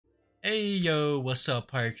Hey yo, what's up,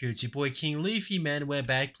 Pirate Crew? It's your boy King Luffy, man. We're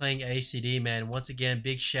back playing ACD, man. Once again,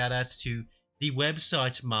 big shout outs to the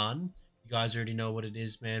website, man. You guys already know what it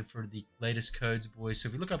is, man, for the latest codes, boys. So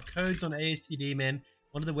if you look up codes on ACD, man,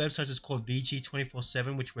 one of the websites is called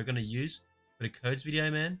VG247, which we're going to use for the codes video,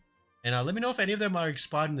 man. And let me know if any of them are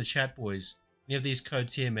expired in the chat, boys. Any of these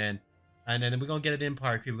codes here, man. And then we're going to get it in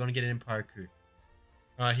Pirate Crew. We're going to get it in Pirate Crew.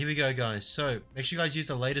 Alright, here we go, guys. So make sure you guys use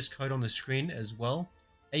the latest code on the screen as well.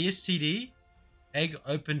 ASTD, egg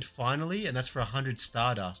opened finally, and that's for 100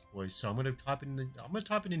 Stardust, boys. So I'm gonna type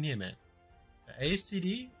it in here, man.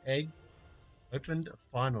 ASTD, egg opened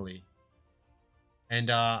finally. And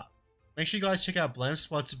make sure you guys check out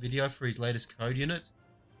Blamspot's video for his latest code unit.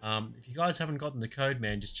 If you guys haven't gotten the code,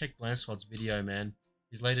 man, just check Blamspot's video, man.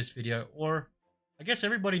 His latest video, or I guess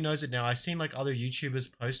everybody knows it now. I've seen like other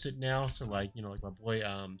YouTubers post it now. So like, you know, like my boy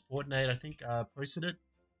Fortnite, I think posted it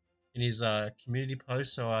in his community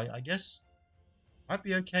post. So I guess might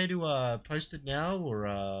be okay to post it now, or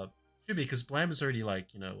should be, because Blam is already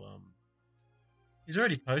like, you know, he's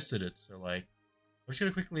already posted it. So like, I'm just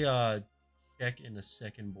gonna quickly check in a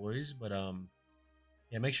second, boys. But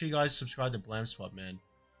yeah, make sure you guys subscribe to Blamspot, man.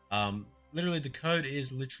 Literally the code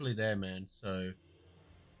is literally there, man. So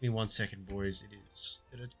give me 1 second, boys. It is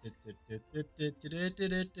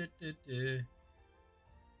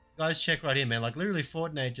guys, check right here, man. Like literally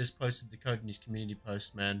Fortnite just posted the code in his community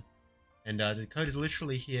post, man. And the code is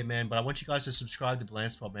literally here, man. But I want you guys to subscribe to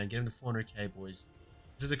Blamspot, man. Get him to 400k, boys.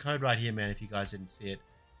 This is the code right here, man, if you guys didn't see it.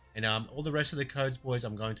 And all the rest of the codes, boys,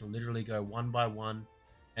 I'm going to literally go one by one,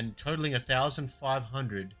 and totaling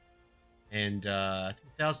 1,500 and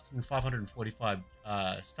 1,545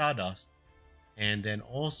 Stardust. And then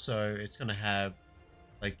also it's gonna have,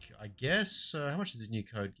 like, I guess how much does this new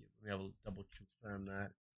code give? Let me have a double confirm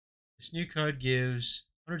that. This new code gives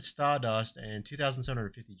 100 Stardust and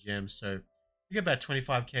 2,750 gems. So you get about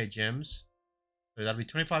 25k gems. So that'll be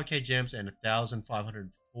 25k gems and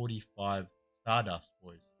 1,545 Stardust,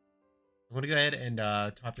 boys. I'm going to go ahead and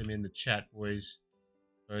type them in the chat, boys.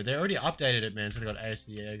 So they already updated it, man. So they got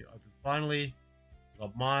ASD open finally. They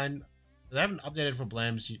got mine. They haven't updated for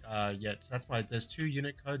Blams yet. So that's why there's 2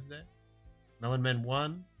 unit codes there. Melon Man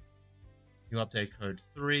 1. New update code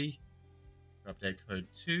 3. New update code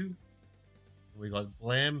 2. We got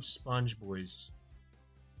Blam Sponge, boys.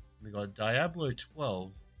 We got Diablo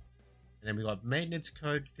 12. And then we got maintenance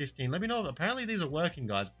code 15. Let me know. Apparently these are working,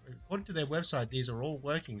 guys. According to their website, these are all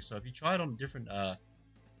working. So if you try it on a different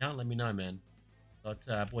account, let me know, man.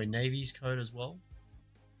 Got boy Navy's code as well.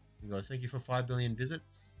 We got thank you for 5 billion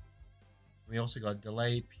visits. We also got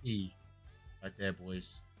Delay P right there,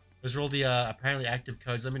 boys. Those are all the apparently active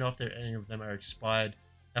codes. Let me know if any of them are expired.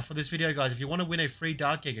 Now for this video, guys, if you want to win a free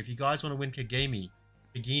Dark Egg, if you guys want to win Kagini,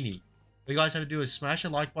 all you guys have to do is smash the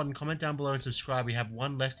like button, comment down below, and subscribe. We have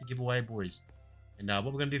 1 left to give away, boys. And what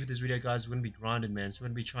we're going to do for this video, guys, we're going to be grinding, man. So we're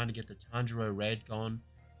going to be trying to get the Tanjiro raid going.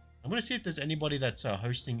 I'm going to see if there's anybody that's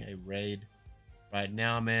hosting a raid right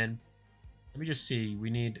now, man. Let me just see. We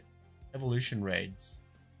need evolution raids.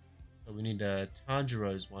 So we need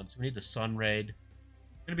Tanjiro's one. So we need the Sun raid.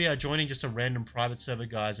 We're going to be joining just a random private server,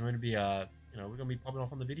 guys. I'm going to be you know, we're going to be popping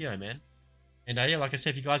off on the video, man. And yeah, like I said,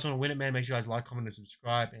 if you guys want to win it, man, make sure you guys like, comment, and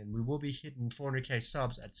subscribe. And we will be hitting 400k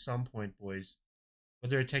subs at some point, boys.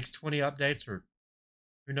 Whether it takes 20 updates or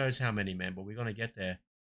who knows how many, man. But we're going to get there.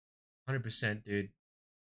 100%, dude.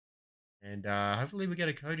 And hopefully we get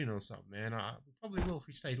a code in or something, man. We probably will if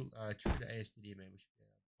we stay true to ASTD, man. We should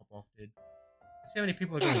pop off, dude. Let's see how many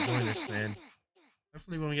people are going to join this, man.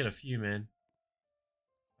 Hopefully we'll get a few, man.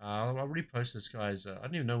 I'll repost this, guys. I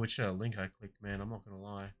don't even know which link I clicked, man. I'm not going to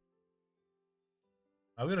lie.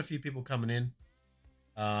 We got a few people coming in.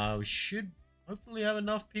 We should hopefully have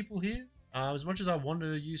enough people here. As much as I want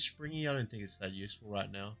to use Springy, I don't think it's that useful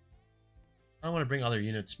right now. I don't want to bring other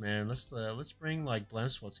units, man. Let's bring like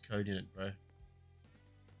Blamspot's code unit, bro.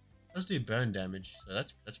 Let's do burn damage, so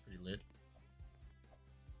that's pretty lit.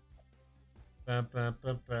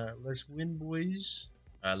 Let's win, boys.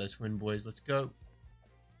 Let's win, boys. Let's go.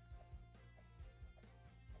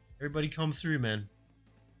 Everybody come through, man.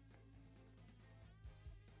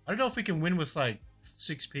 I don't know if we can win with like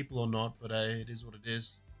 6 people or not, but it is what it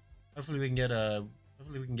is. Hopefully we can get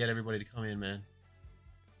everybody to come in, man.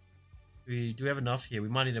 We do have enough here. We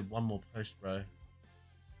might need 1 more post, bro.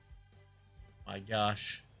 My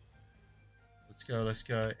gosh. Let's go. Let's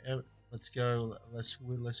go. Let's go. Let's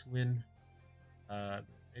win.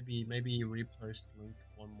 Maybe repost the link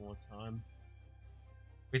 1 more time.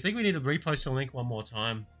 We think we need to repost the link 1 more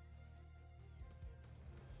time.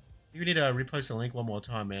 You need to repost the link 1 more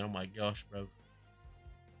time, man. Oh my gosh, bro.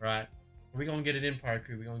 Right. We gonna get it in, Pirate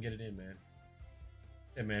Crew. We gonna get it in, man.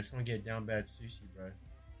 Yeah, man. It's gonna get down bad sushi, bro.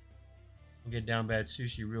 Gonna get down bad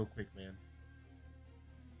sushi real quick, man.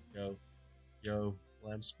 Yo, yo.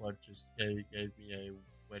 Lamb Spot just gave me a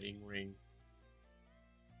wedding ring.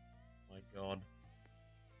 My God.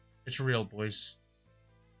 It's real, boys.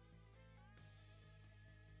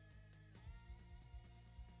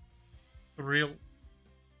 For real.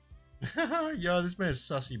 Yo, this man's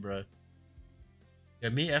sussy, bro. Yeah,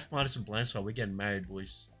 me, F minus, and Blank Spot, we're getting married,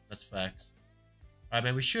 boys. That's facts. Alright,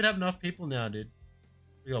 man, we should have enough people now, dude.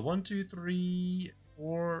 We got 1, 2, 3,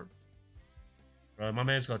 4. Bro, my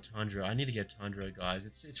man's got Tundra. I need to get Tundra, guys.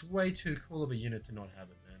 It's way too cool of a unit to not have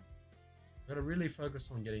it, man. Gotta really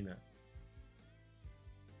focus on getting that.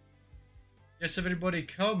 Yes, everybody,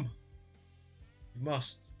 come. You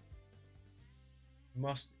must. You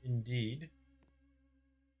must indeed.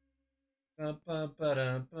 Okay,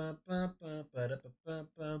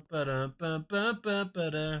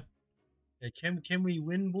 can we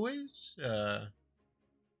win, boys?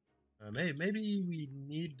 Maybe we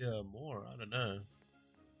need more. I don't know.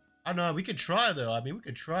 I don't know. We could try though. I mean, we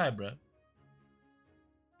could try, bro.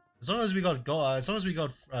 As long as we got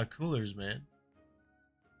coolers, man.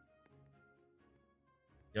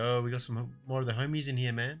 Yo, we got some more of the homies in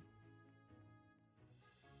here, man.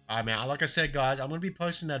 Alright, man. Like I said, guys, I'm gonna be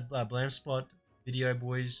posting that Blam Spot video,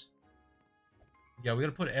 boys. Yeah, we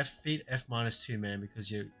gotta put F minus 2, man,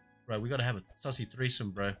 because bro, we gotta have a sussy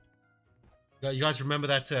threesome, bro. You guys remember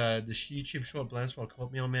that the YouTube short Blam Spot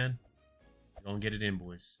caught me on, man? Go and get it in,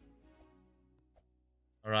 boys.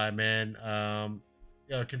 All right, man.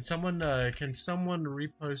 Yeah, can someone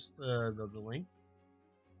repost the link?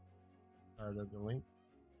 The link.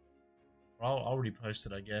 I'll repost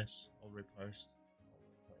it, I guess. I'll repost.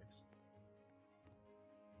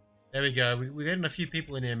 There we go. We're getting a few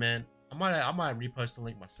people in here, man. I might repost the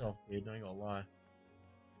link myself, dude. I ain't gonna lie.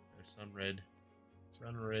 There's Sunraid.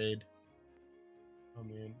 Come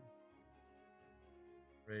in.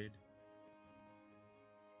 Raid.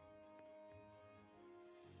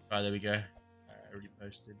 Alright, there we go. Alright, I already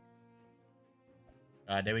posted.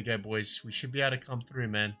 Alright, there we go, boys. We should be able to come through,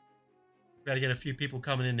 man. We gotta get a few people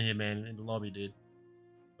coming in here, man, in the lobby, dude.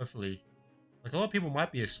 Hopefully. Like, a lot of people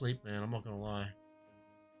might be asleep, man. I'm not gonna lie.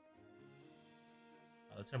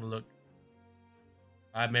 Let's have a look.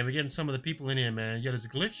 Alright, man, we're getting some of the people in here, man. Yo, there's a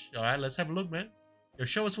glitch. Alright, let's have a look, man. Yo,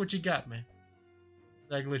 show us what you got, man.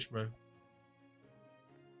 What's that glitch, bro?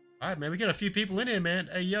 Alright, man, we got a few people in here, man.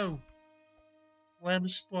 Hey, yo. Lamb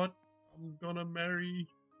Spot, I'm gonna marry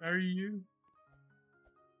you.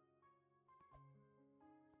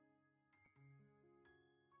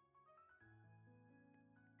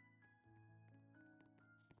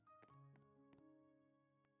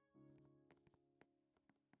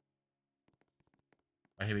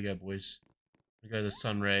 Alright, here we go, boys. We go to the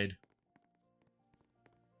Sun Raid.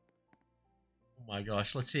 Oh my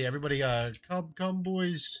gosh, let's see, everybody, come,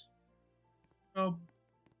 boys. Come.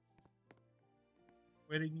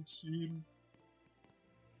 Wedding soon.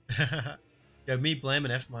 Yo, me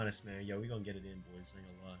blaming F minus, man. Yo, we gonna get it in, boys. Ain't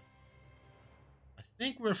gonna lie. I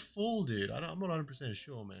think we're full, dude. I'm not 100%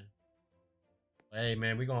 sure, man. Hey,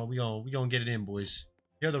 man, we gonna get it in, boys.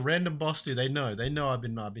 Yo, the random boss, dude. They know I've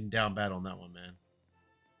been down bad on that one, man.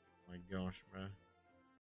 Oh my gosh, bro.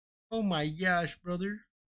 Oh my gosh, brother.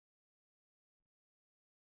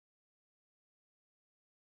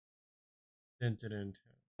 Dun, dun, dun.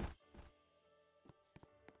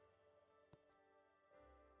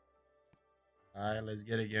 Alright, let's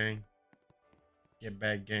get it, gang. Get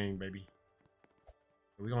back, gang, baby.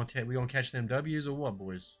 We gonna catch them W's or what,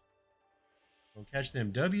 boys? Gonna catch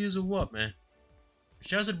them W's or what, man?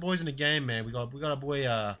 Shouts out to the boys in the game, man. We got a boy,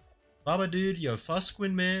 Baba Dude, yo,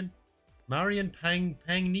 Fusquin, man. Marion, Pang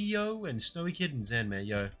Neo, and Snowy Kid and Zen, man.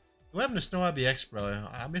 Yo, what happened to Snow IBX, bro?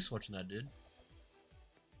 I miss watching that, dude.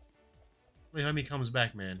 Hopefully, homie comes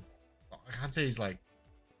back, man. I can't say he's like,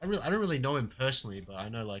 I don't really know him personally, but I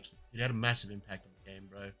know like he had a massive impact on the game,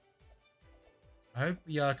 bro. I hope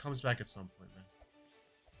he comes back at some point,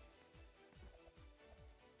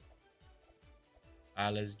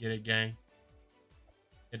 man. Let's get it, gang.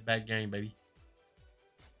 Get back, gang, baby.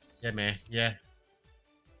 Yeah, man. Yeah.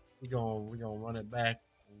 We gonna run it back,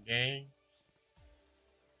 gang.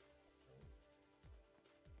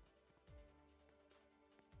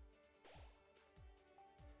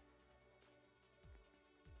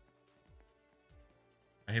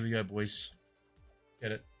 Here we go, boys.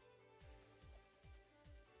 Get it.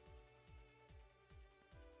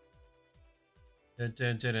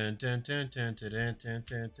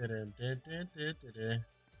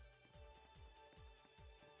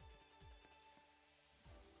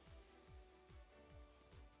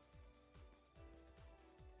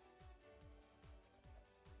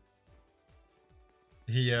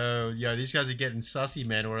 Yo, these guys are getting sussy,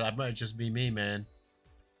 man, or it might just be me, man.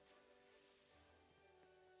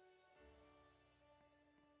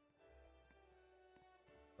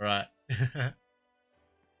 All right.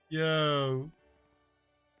 Yo.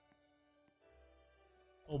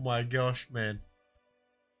 Oh my gosh, man.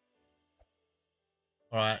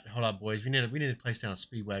 All right, hold up, boys. We need to place down a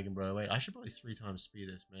speedwagon, bro. Wait, I should probably 3 times speed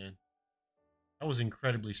this, man. That was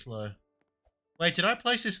incredibly slow. Wait, did I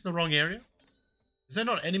place this in the wrong area? Is there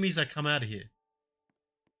not enemies that come out of here?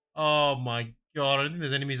 Oh my god, I don't think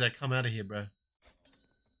there's enemies that come out of here, bro. Oh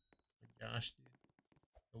my gosh, dude.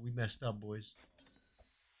 Oh, we messed up, boys.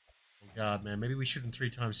 Oh god, man. Maybe we shouldn't 3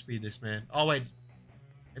 times speed this, man. Oh wait.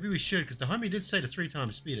 Maybe we should, because the homie did say to 3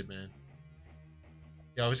 times speed it, man.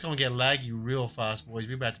 Yo, it's gonna get laggy real fast, boys.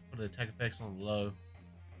 We're about to put the attack effects on low.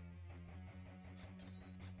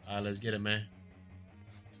 Alright, let's get it, man.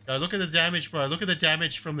 Yo, look at the damage, bro. Look at the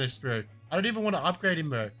damage from this, bro. I don't even want to upgrade him,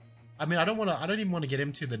 bro. I mean, I don't even want to get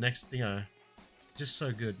him to the next thing. Just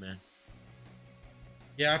so good, man.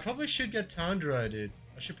 Yeah, I probably should get Tandro, dude.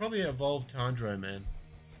 I should probably evolve Tandro, man.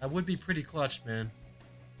 That would be pretty clutch, man.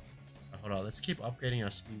 Hold on, let's keep upgrading our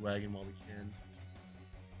speedwagon while we can.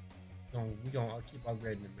 I'll keep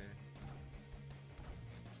upgrading it, man.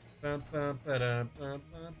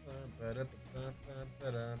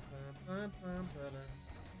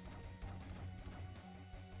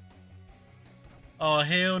 Oh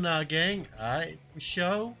hell nah, gang! Alright,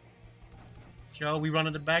 show, we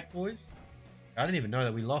running it back, boys. I didn't even know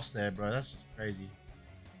that we lost there, bro. That's just crazy.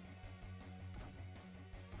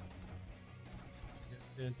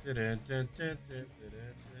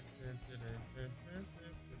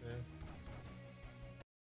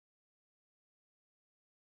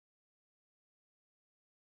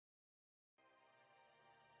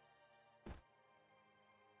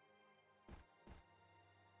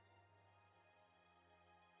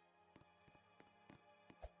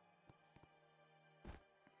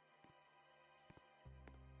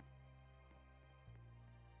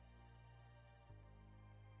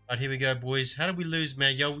 Alright, here we go, boys. How did we lose,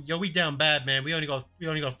 man? Yo, we down bad, man. We only got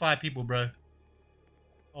 5 people, bro.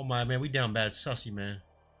 Oh my, man, we down bad, sussy, man.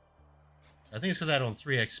 I think it's because I had on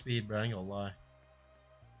 3x speed, bro. I ain't gonna lie. I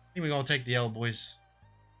think we're gonna take the L, boys.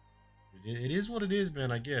 It is what it is,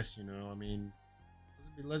 man. I guess, you know. I mean,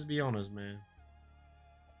 let's be honest, man.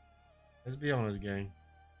 Let's be honest, gang.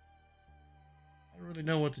 I don't really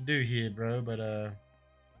know what to do here, bro, but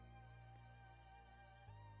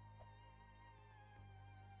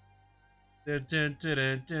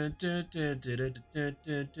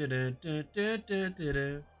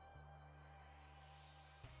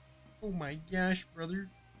oh my gosh, brother.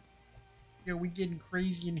 Yo, we getting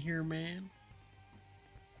crazy in here, man.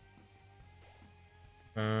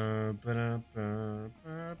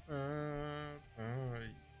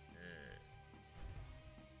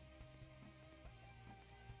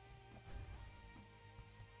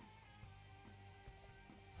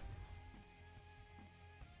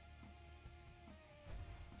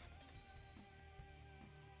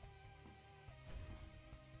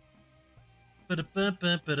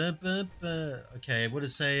 Okay, what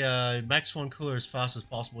does it say? Max 1 cooler as fast as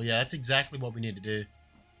possible. Yeah, that's exactly what we need to do.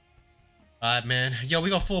 Alright, man. Yo, we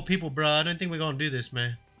got 4 people, bro. I don't think we're gonna do this,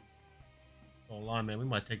 man. Don't lie, man. We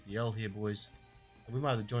might take the L here, boys. We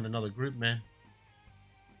might have joined another group, man.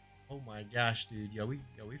 Oh my gosh, dude. Yo, we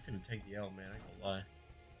finna take the L, man. I ain't gonna lie.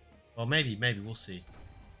 Well, maybe. We'll see.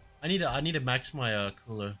 I need to max my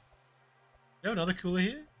cooler. You have another cooler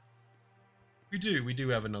here? We do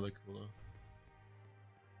have another cooler.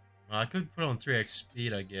 I could put on 3x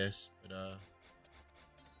speed, I guess, but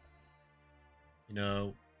you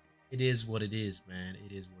know, it is what it is, man.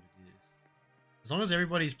 It is what it is. As long as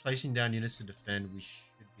everybody's placing down units to defend, we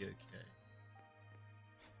should be okay.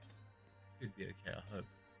 Should be okay, I hope.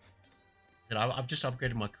 I've just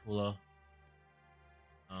upgraded my cooler.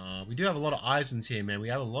 We do have a lot of Eisens here, man. We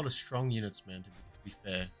have a lot of strong units, man, to be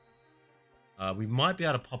fair. We might be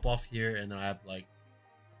able to pop off here, and I have, like,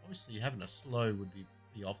 obviously having a slow would be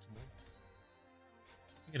pretty optimal.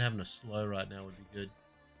 I think having a slow right now would be good.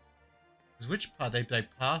 Because which part they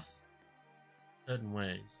path certain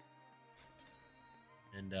ways,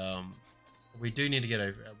 and we do need to get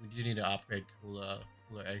over. We do need to upgrade cooler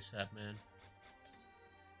ASAP, man.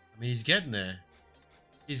 I mean, he's getting there.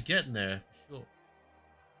 He's getting there for sure.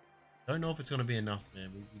 Don't know if it's gonna be enough,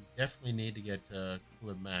 man. We definitely need to get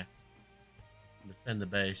cooler max and defend the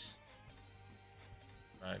base.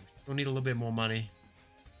 Right, we still need a little bit more money.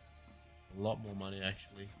 A lot more money,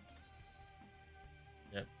 actually.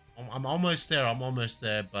 Yep, I'm almost there.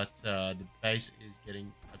 But the base is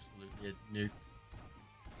getting absolutely nuked.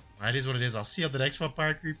 That is what it is. I'll see you on the next one,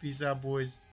 Pirate Crew. Peace out, boys.